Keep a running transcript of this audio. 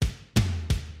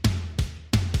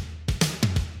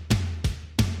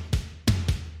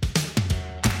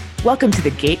Welcome to the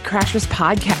Gatecrashers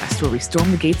podcast, where we storm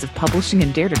the gates of publishing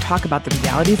and dare to talk about the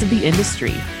realities of the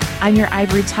industry. I'm your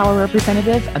ivory tower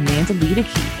representative, Amanda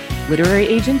Luedeke, literary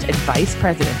agent and vice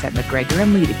president at MacGregor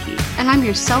Luedeke. And I'm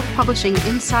your self-publishing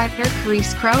insider,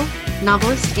 Charis Crowe,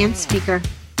 novelist and speaker.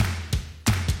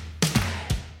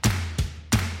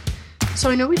 So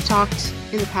I know we've talked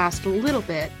in the past a little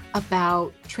bit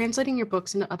about translating your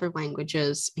books into other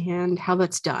languages and how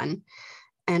that's done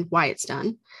and why it's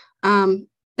done.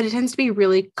 But it tends to be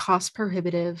really cost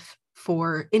prohibitive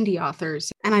for indie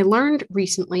authors. And I learned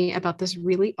recently about this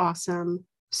really awesome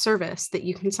service that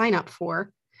you can sign up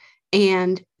for,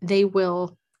 and they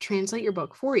will translate your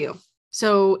book for you.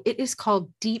 So it is called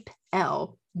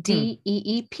DeepL,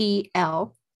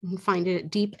 DEEPL. You can find it at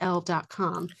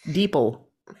deepl.com. Deeple.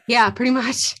 Yeah, pretty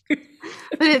much.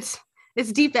 But it's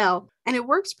DeepL. And it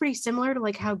works pretty similar to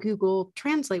like how Google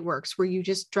Translate works, where you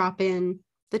just drop in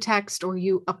the text or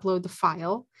you upload the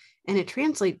file and it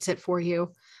translates it for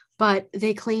you. But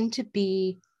they claim to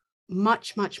be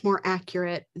much, much more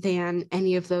accurate than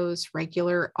any of those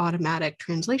regular automatic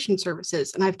translation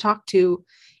services. And I've talked to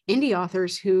indie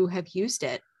authors who have used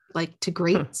it like to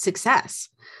great success.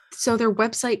 So their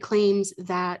website claims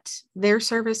that their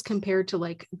service compared to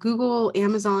like Google,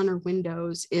 Amazon, or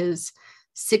Windows is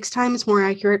 6 times more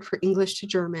accurate for English to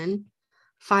German,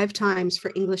 5 times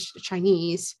for English to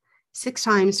Chinese, 6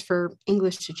 times for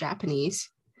English to Japanese.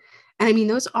 And I mean,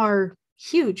 those are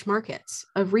huge markets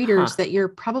of readers that you're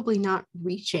probably not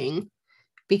reaching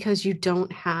because you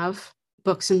don't have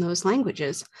books in those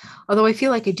languages. Although I feel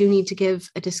like I do need to give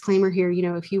a disclaimer here. You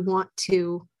know, if you want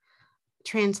to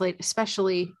translate,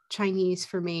 especially Chinese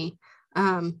for me,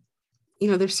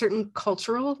 there's certain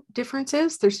cultural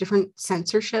differences. There's different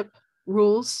censorship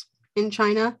rules in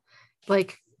China.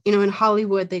 Like, in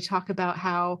Hollywood, they talk about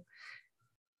how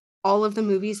all of the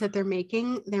movies that they're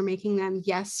making them,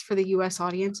 yes, for the US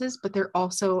audiences, but they're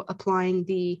also applying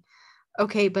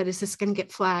but is this going to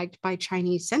get flagged by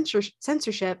Chinese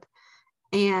censorship?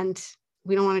 And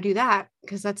we don't want to do that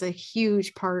because that's a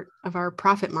huge part of our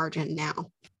profit margin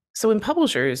now. So when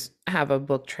publishers have a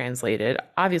book translated,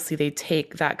 obviously they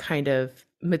take that kind of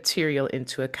material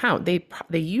into account. They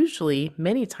usually,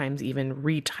 many times even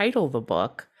retitle the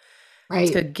book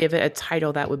to give it a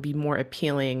title that would be more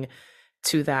appealing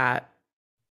to that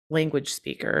language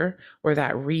speaker or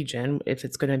that region, if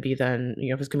it's going to be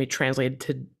if it's going to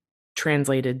be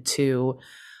translated to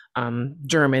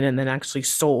German and then actually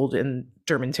sold in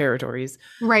German territories.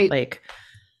 Right.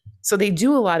 So they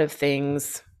do a lot of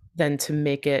things then to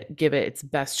give it its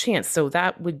best chance. So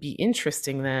that would be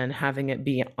interesting then, having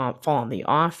it fall on the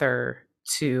author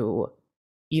to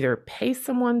either pay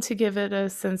someone to give it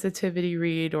a sensitivity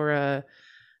read or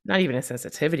not even a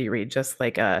sensitivity read, just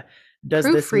like does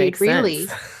this make sense? Really?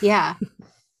 Yeah.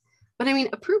 But I mean,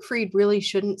 a proofread really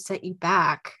shouldn't set you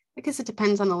back. I guess it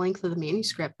depends on the length of the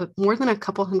manuscript, but more than a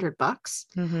couple $100.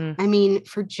 Mm-hmm. I mean,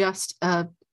 for just a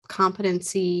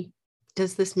competency,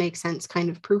 does this make sense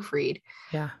kind of proofread?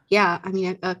 Yeah. Yeah. I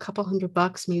mean, a couple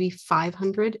 $100, maybe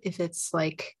 500 if it's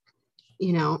like,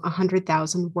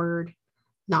 100,000 word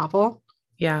novel.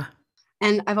 Yeah.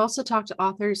 And I've also talked to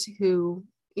authors who,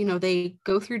 they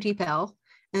go through DeepL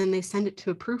and they send it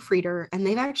to a proofreader, and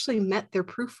they've actually met their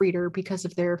proofreader because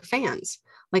of their fans.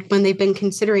 Like when they've been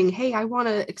considering, hey, I want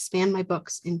to expand my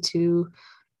books into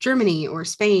Germany or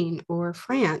Spain or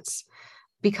France,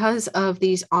 because of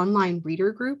these online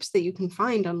reader groups that you can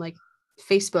find on like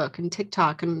Facebook and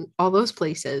TikTok and all those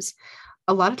places.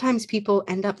 A lot of times people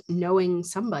end up knowing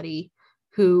somebody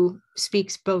who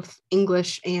speaks both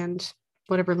English and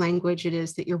whatever language it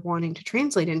is that you're wanting to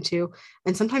translate into.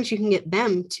 And sometimes you can get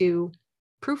them to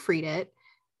proofread it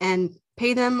and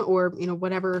pay them or,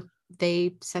 whatever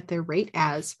they set their rate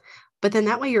as. But then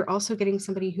that way you're also getting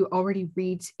somebody who already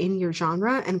reads in your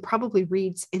genre and probably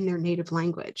reads in their native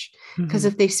language. Because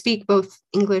if they speak both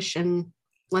English and,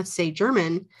 let's say,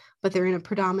 German, but they're in a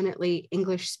predominantly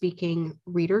English speaking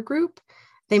reader group,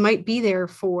 they might be there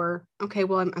for, okay,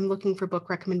 well, I'm looking for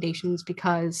book recommendations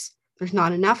because there's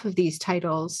not enough of these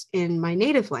titles in my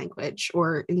native language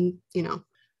or in,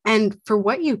 and for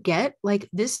what you get, like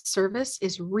this service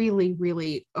is really,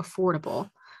 really affordable.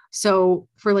 So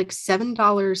for like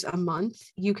 $7 a month,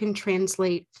 you can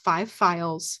translate 5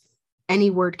 files,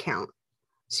 any word count.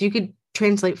 So you could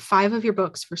translate 5 of your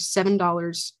books for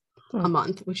 $7 a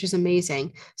month, which is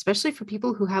amazing, especially for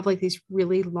people who have like these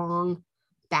really long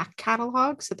back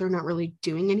catalogs that they're not really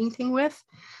doing anything with.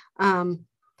 And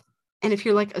if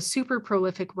you're like a super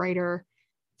prolific writer,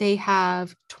 they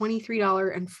have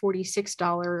 $23 and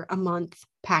 $46 a month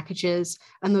packages,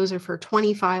 and those are for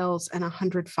 20 files and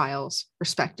 100 files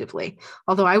respectively.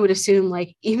 Although I would assume,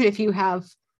 like, even if you have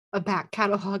a back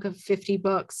catalog of 50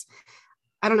 books,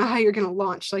 I don't know how you're going to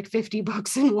launch like 50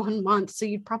 books in 1 month. So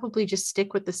you'd probably just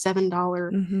stick with the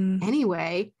 $7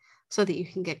 anyway, so that you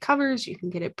can get covers, you can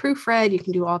get it proofread, you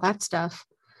can do all that stuff.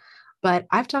 But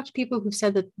I've talked to people who've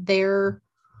said that their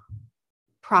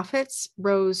profits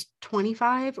rose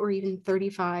 25 or even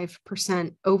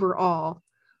 35% overall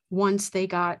once they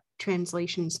got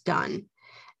translations done.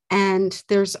 And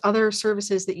there's other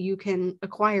services that you can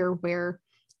acquire where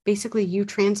basically you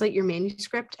translate your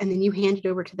manuscript and then you hand it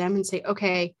over to them and say,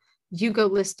 okay, you go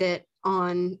list it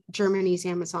on Germany's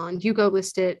Amazon, you go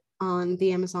list it on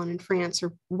the Amazon in France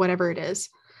or whatever it is.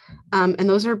 And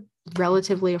those are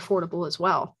relatively affordable as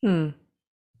well.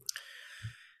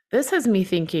 This has me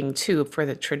thinking too, for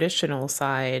the traditional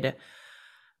side,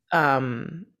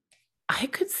 I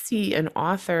could see an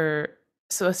author.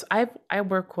 So I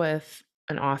work with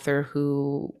an author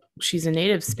who, she's a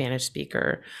native Spanish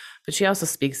speaker, but she also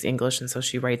speaks English, and so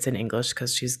she writes in English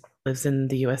because she lives in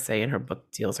the USA and her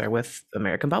book deals are with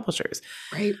American publishers.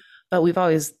 Right. But we've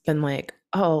always been like,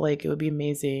 oh, like it would be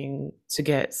amazing to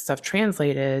get stuff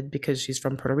translated because she's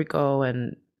from Puerto Rico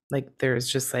and like there's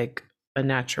just like a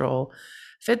natural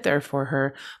fit there for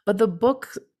her. But the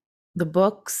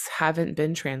books haven't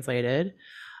been translated.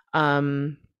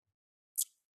 And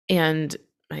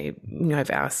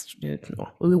I've asked,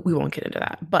 we won't get into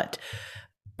that, but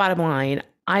bottom line,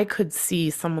 I could see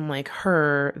someone like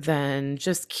her then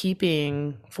just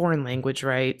keeping foreign language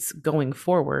rights going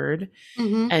forward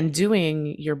and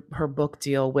doing her book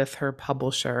deal with her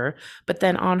publisher, but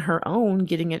then on her own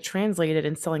getting it translated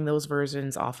and selling those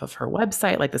versions off of her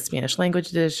website, like the Spanish language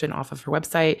edition off of her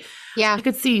website. Yeah. I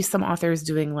could see some authors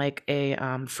doing like a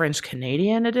French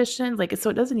Canadian edition, like, so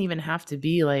it doesn't even have to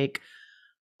be like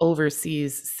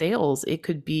overseas sales. It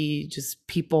could be just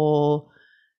people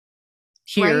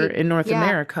here in North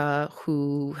America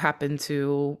who happen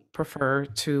to prefer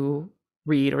to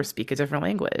read or speak a different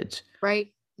language.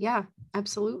 Right. Yeah,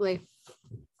 absolutely.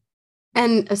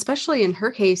 And especially in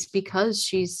her case, because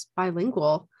she's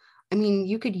bilingual, I mean,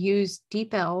 you could use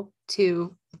DeepL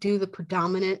to do the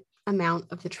predominant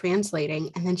amount of the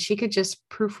translating, and then she could just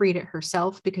proofread it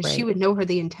herself because she would know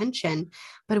the intention,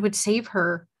 but it would save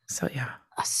her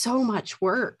so much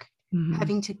work.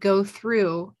 Having to go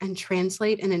through and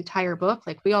translate an entire book.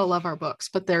 Like, we all love our books,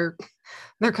 but there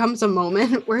comes a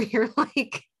moment where you're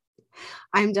like,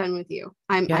 I'm done with you.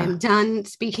 I'm done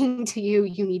speaking to you.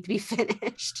 You need to be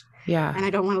finished. Yeah. And I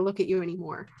don't want to look at you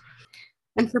anymore.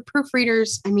 And for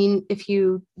proofreaders, I mean, if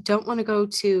you don't want to go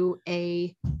to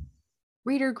a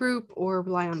reader group or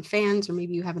rely on fans, or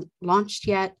maybe you haven't launched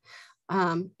yet,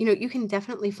 you can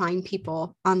definitely find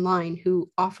people online who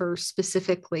offer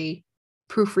specifically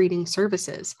proofreading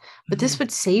services, but this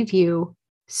would save you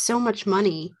so much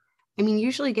money. I mean,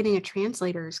 usually getting a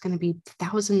translator is going to be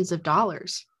thousands of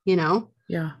dollars,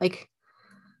 like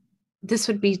this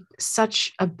would be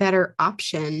such a better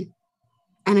option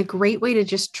and a great way to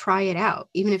just try it out.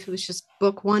 Even if it was just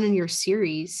book one in your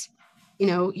series,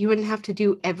 you wouldn't have to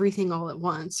do everything all at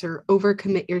once or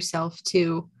overcommit yourself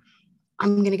to,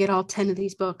 I'm going to get all 10 of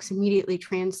these books immediately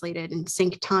translated and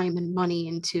sink time and money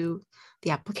into the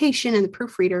application and the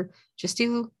proofreader. Just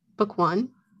do book one,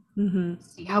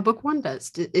 see how book one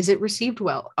does. Is it received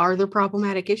well? Are there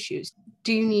problematic issues?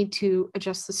 Do you need to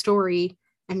adjust the story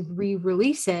and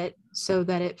re-release it so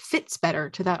that it fits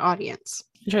better to that audience?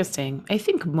 Interesting. I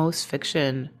think most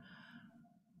fiction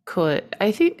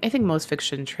most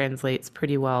fiction translates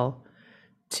pretty well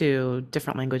to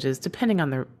different languages, depending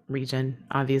on the region,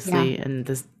 obviously, and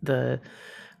the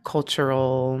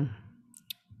cultural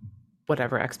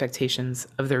whatever expectations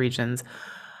of the regions.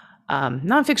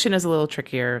 Nonfiction is a little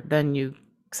trickier. Then you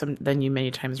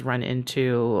many times run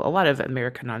into a lot of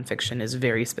American nonfiction is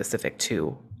very specific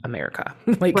to America.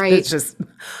 It's just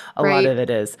a lot of it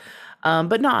is.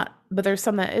 But there's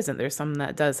some that isn't. There's some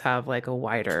that does have like a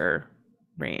wider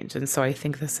range. And so I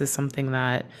think this is something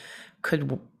that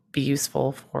could be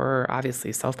useful for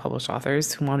obviously self-published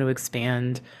authors who want to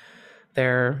expand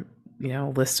their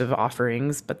list of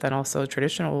offerings, but then also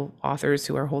traditional authors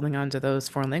who are holding on to those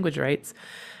foreign language rights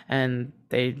and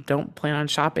they don't plan on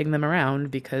shopping them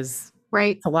around because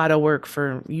it's a lot of work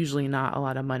for usually not a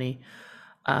lot of money.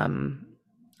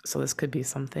 So this could be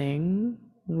something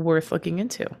worth looking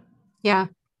into. Yeah.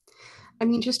 I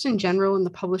mean, just in general in the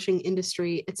publishing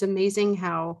industry, it's amazing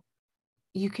how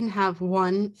you can have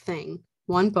one thing,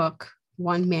 one book,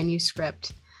 one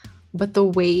manuscript, but the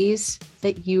ways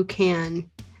that you can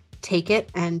take it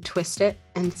and twist it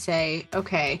and say,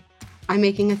 okay, I'm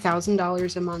making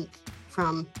 $1,000 a month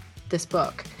from this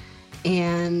book,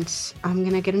 and I'm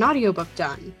going to get an audiobook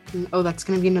done. And, oh, that's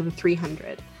going to be another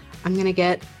 300. I'm going to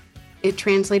get it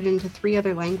translated into 3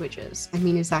 other languages. I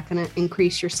mean, is that going to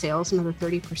increase your sales another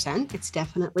 30%? It's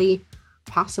definitely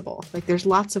possible. Like, there's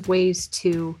lots of ways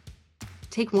to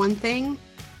take one thing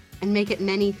and make it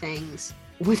many things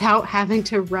without having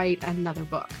to write another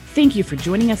book. Thank you for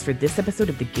joining us for this episode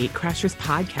of the Gatecrashers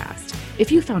podcast.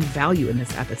 If you found value in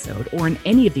this episode or in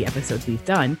any of the episodes we've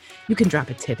done, you can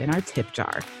drop a tip in our tip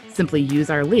jar. Simply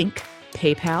use our link,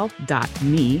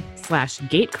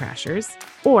 paypal.me/Gatecrashers,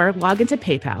 or log into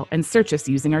PayPal and search us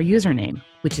using our username,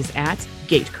 which is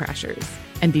 @Gatecrashers.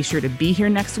 And be sure to be here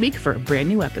next week for a brand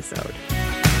new episode.